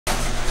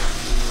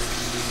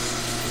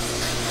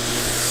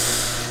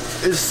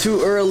It's too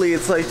early.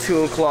 It's like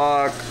 2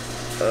 o'clock.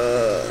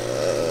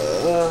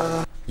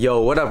 Yo,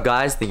 what up,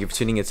 guys? Thank you for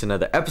tuning in to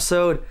another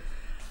episode.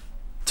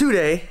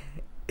 Today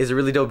is a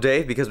really dope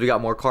day because we got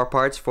more car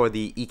parts for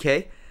the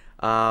EK.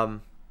 So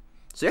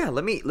yeah,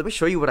 let me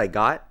show you what I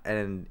got,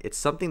 and it's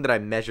something that I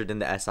measured in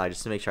the SI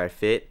just to make sure I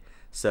fit.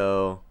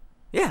 So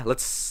yeah,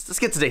 let's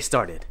get today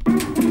started.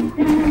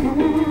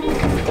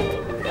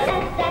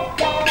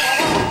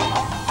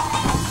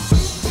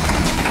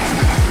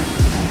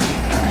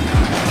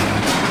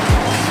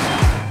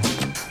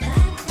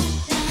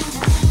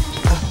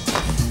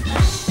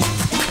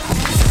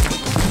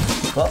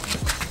 Well,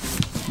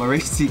 my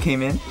race seat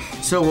came in.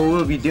 So what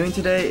we'll be doing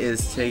today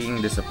is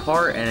taking this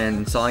apart and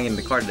installing it in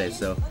the car today.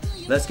 So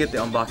let's get the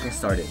unboxing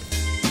started.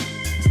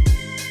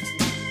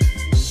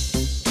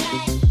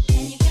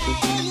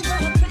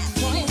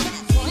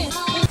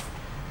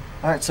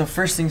 Alright, so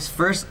first things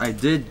first, I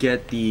did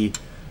get the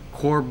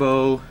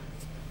Corbeau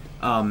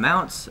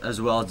mounts as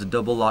well as the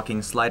double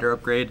locking slider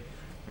upgrade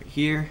right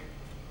here.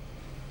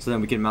 So then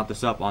we can mount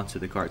this up onto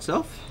the car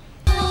itself.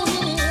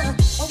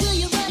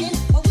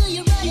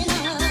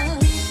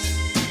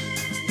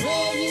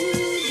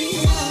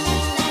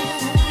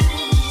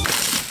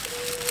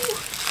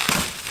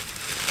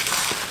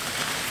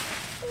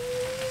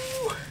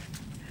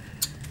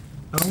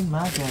 Oh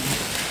my god.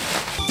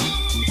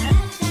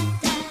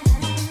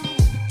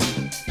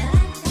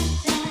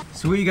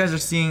 So what you guys are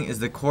seeing is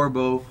the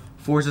Corbeau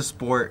Forza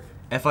Sport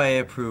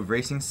FIA approved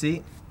racing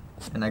seat.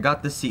 And I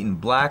got this seat in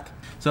black.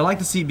 So I like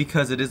the seat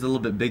because it is a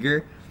little bit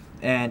bigger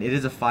and it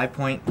is a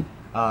 5-point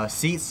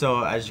seat.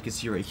 So as you can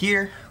see right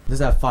here, this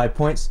has 5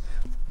 points.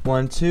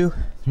 1, 2,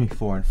 3,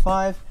 4, and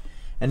 5.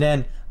 And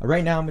then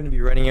right now I'm going to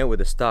be running it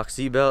with a stock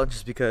seat belt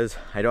just because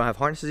I don't have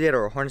harnesses yet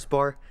or a harness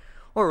bar.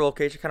 Or a roll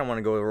cage. I kind of want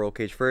to go with a roll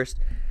cage first,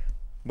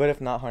 but if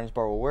not, harness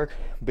bar will work.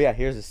 But yeah,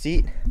 here's the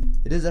seat.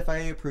 It is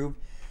FIA approved,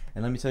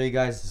 and let me tell you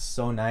guys, this is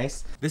so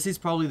nice. This is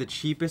probably the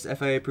cheapest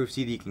FIA approved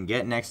seat that you can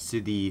get next to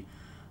the,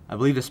 I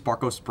believe, the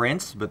Sparco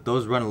Sprints, but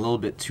those run a little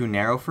bit too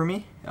narrow for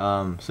me.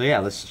 So yeah,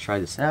 let's try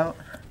this out.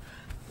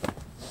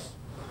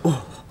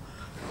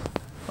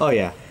 Oh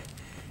yeah,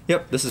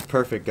 yep, this is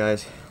perfect,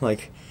 guys.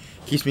 Like,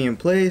 keeps me in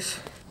place.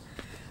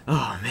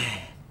 Oh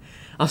man,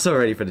 I'm so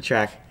ready for the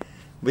track.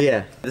 But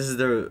yeah, this is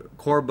the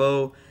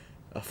Corbeau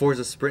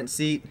Forza Sprint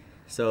seat.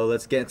 So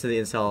let's get into the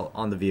install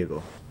on the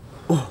vehicle.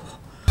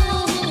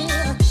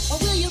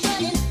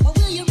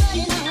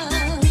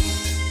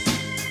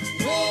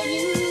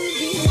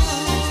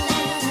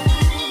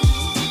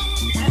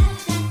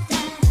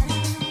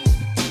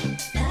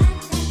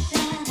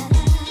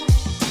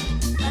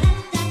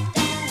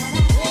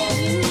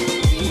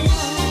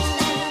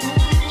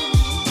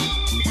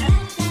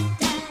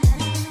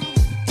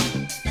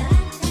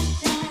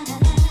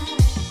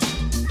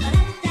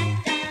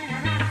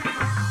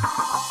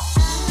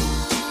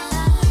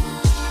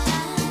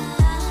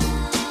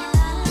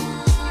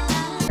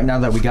 Now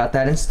that we got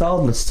that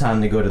installed, it's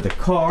time to go to the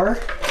car.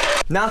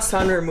 Now it's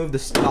time to remove the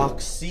stock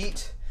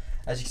seat.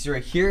 As you can see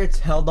right here, it's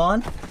held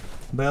on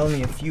by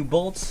only a few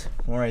bolts.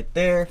 One right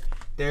there,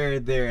 there,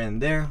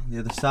 and there, the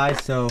other side.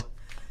 So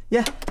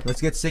yeah,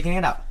 let's get sticking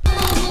it out.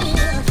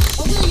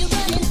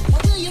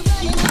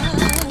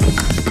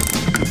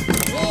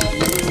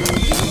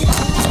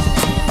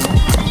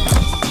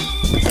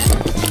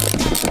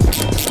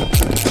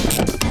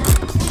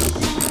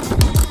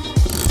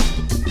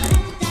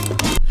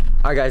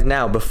 Alright guys,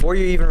 now before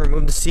you even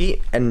remove the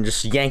seat and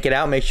just yank it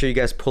out, make sure you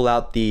guys pull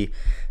out the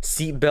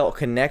seat belt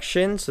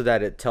connection so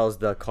that it tells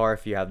the car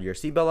if you have your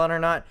seat belt on or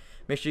not.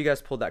 Make sure you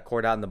guys pull that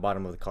cord out in the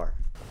bottom of the car.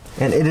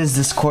 And it is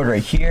this cord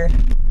right here.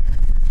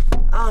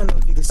 I don't know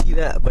if you can see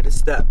that, but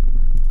it's that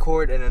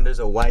cord, and then there's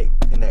a white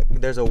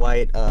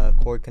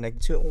cord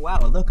connected to it. Wow,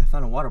 look, I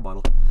found a water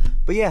bottle.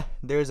 But yeah,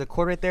 there's a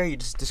cord right there. You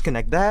just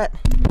disconnect that,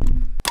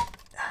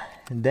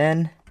 and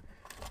then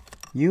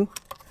you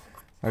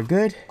are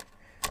good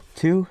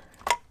to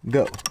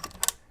go.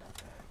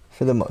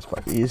 For the most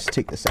part, you just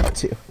take this out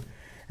too.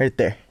 Right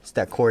there, it's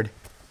that cord.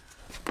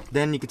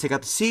 Then you can take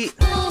out the seat.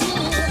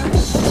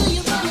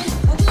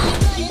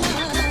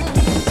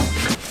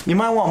 You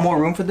might want more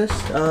room for this.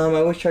 I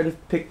always try to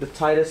pick the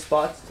tightest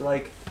spots to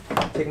like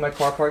take my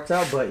car parts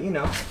out, but you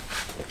know,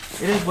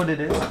 it is what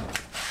it is.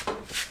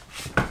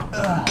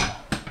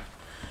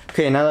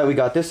 Okay, now that we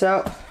got this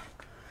out,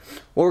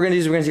 what we're gonna do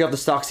is we're gonna take out the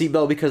stock seat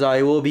belt because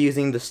I will be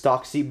using the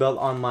stock seat belt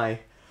on my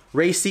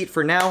race seat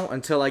for now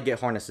until I get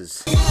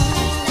harnesses.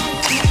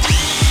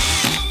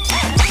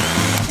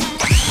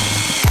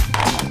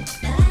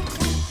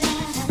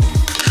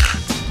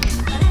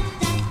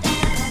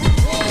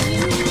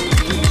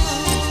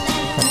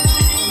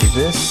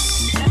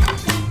 This.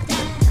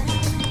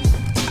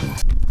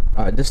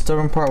 This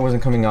stubborn part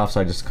wasn't coming off,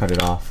 so I just cut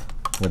it off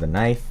with a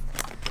knife.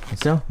 And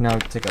so now we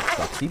can take out the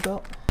stock seat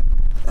belt.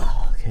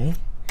 Okay.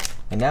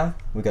 And now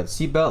we got the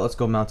seat belt. Let's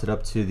go mount it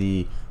up to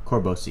the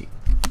Corbeau seat.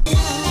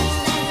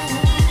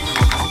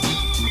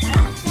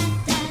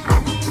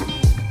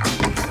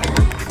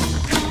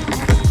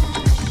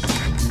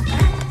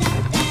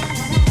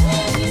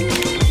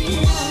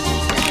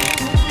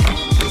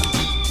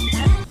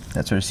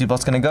 that's where the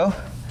seatbelt's gonna go.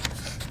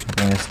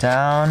 Bring this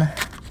down.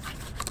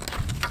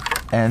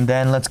 And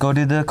then let's go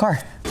to the car.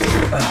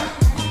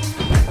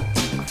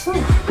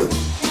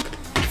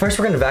 First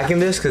we're gonna vacuum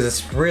this because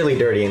it's really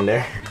dirty in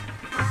there.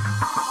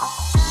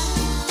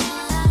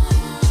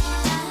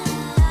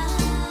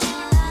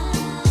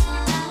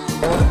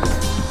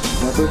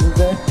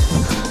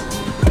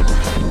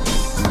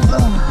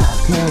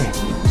 Okay.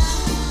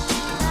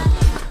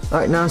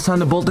 Alright, now it's time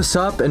to bolt this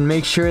up and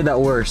make sure that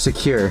we're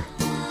secure.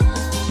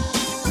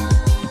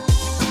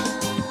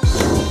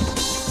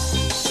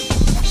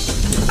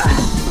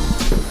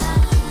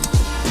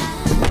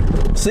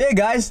 So yeah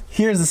guys,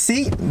 here's the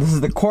seat. This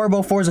is the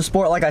Corbeau Forza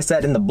Sport, like I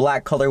said, in the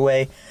black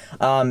colorway.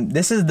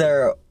 This is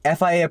their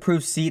FIA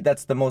approved seat.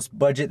 That's the most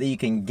budget that you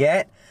can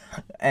get.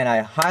 And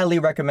I highly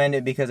recommend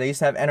it because I used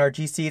to have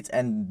NRG seats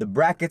and the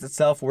brackets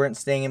itself weren't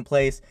staying in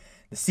place.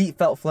 The seat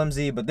felt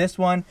flimsy, but this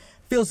one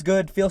feels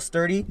good, feels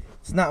sturdy.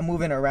 It's not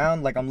moving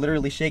around, like I'm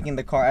literally shaking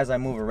the car as I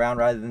move around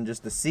rather than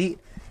just the seat.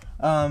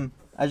 As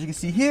you can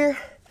see here,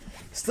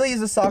 still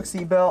use a sock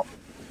seat belt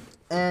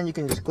and you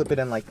can just clip it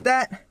in like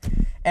that.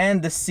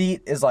 And the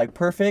seat is like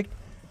perfect.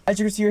 As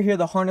you can see here,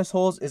 the harness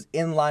holes is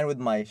in line with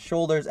my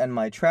shoulders and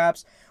my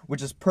traps,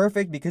 which is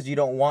perfect because you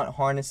don't want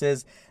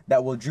harnesses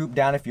that will droop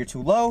down if you're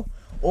too low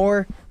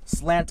or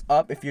slant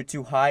up if you're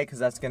too high, because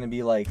that's going to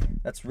be like,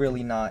 that's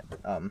really not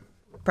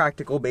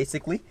practical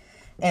basically.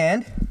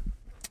 And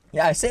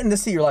yeah, I sit in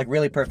this seat like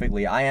really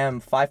perfectly. I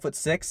am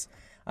 5'6".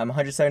 I'm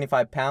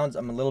 175 pounds.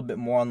 I'm a little bit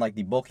more on like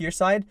the bulkier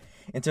side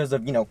in terms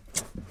of, you know,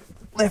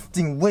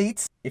 lifting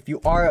weights. If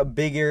you are a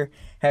bigger,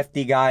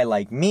 hefty guy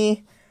like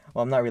me,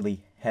 well, I'm not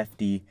really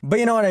hefty, but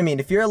you know what I mean.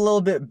 If you're a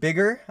little bit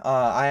bigger,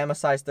 I am a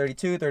size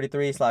 32,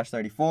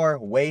 33/34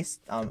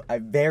 waist. I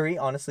vary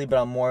honestly, but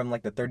I'm more in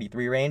like the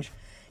 33 range.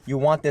 You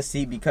want this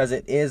seat because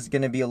it is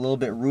going to be a little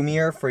bit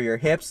roomier for your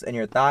hips and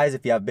your thighs.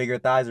 If you have bigger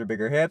thighs or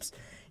bigger hips,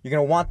 you're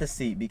going to want this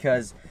seat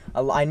because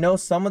I know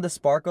some of the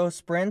Sparco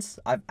Sprints,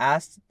 I've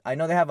asked, I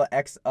know they have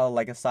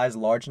like a size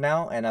large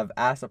now, and I've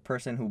asked a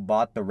person who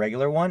bought the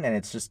regular one and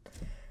it's just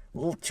a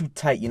little too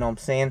tight, you know what I'm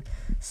saying?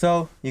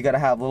 So you got to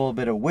have a little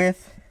bit of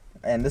width,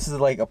 and this is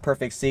like a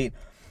perfect seat.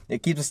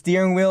 It keeps the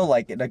steering wheel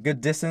like at a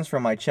good distance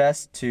from my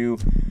chest to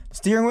the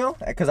steering wheel,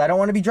 because I don't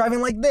want to be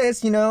driving like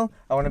this, you know.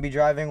 I want to be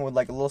driving with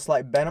like a little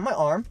slight bend on my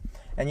arm,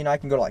 and you know, I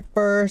can go to like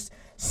first,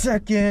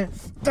 second,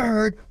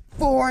 third,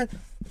 fourth,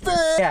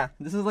 fifth. Yeah,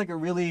 this is like a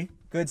really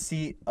good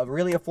seat, a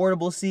really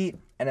affordable seat,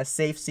 and a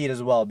safe seat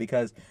as well,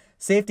 because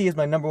safety is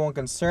my #1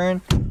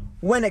 concern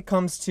when it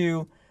comes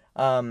to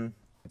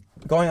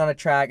going on a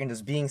track and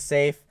just being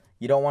safe.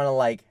 You don't want to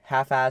like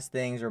half-ass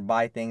things or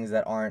buy things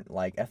that aren't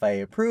like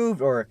FIA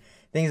approved, or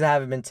things that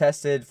haven't been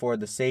tested for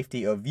the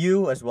safety of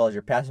you as well as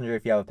your passenger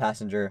if you have a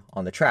passenger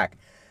on the track.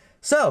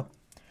 So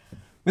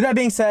with that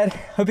being said,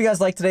 hope you guys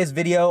liked today's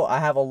video. I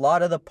have a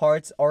lot of the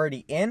parts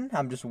already in.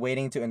 I'm just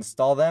waiting to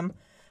install them.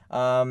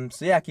 So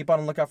yeah, keep on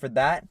the lookout for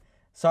that.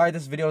 Sorry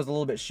this video is a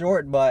little bit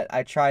short, but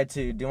I tried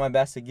to do my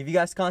best to give you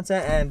guys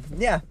content. And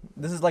yeah,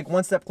 this is like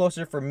one step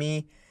closer for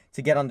me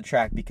to get on the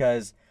track,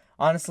 because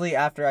honestly,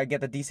 after I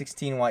get the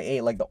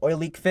D16Y8, like the oil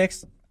leak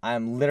fixed,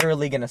 I'm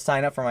literally going to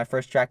sign up for my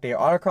first track day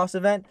autocross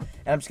event,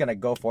 and I'm just going to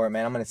go for it,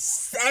 man. I'm going to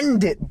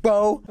send it,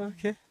 bro.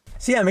 Okay.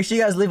 So yeah, make sure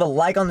you guys leave a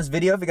like on this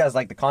video if you guys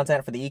like the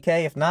content for the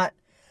EK. If not,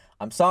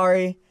 I'm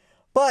sorry,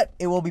 but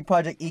it will be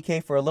Project EK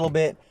for a little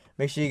bit.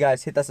 Make sure you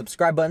guys hit that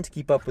subscribe button to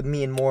keep up with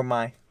me and more of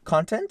my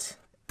content.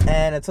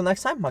 And until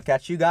next time, I'll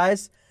catch you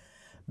guys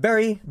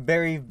very,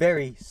 very,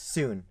 very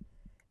soon.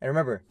 And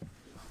remember,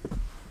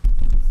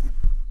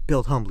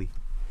 build humbly.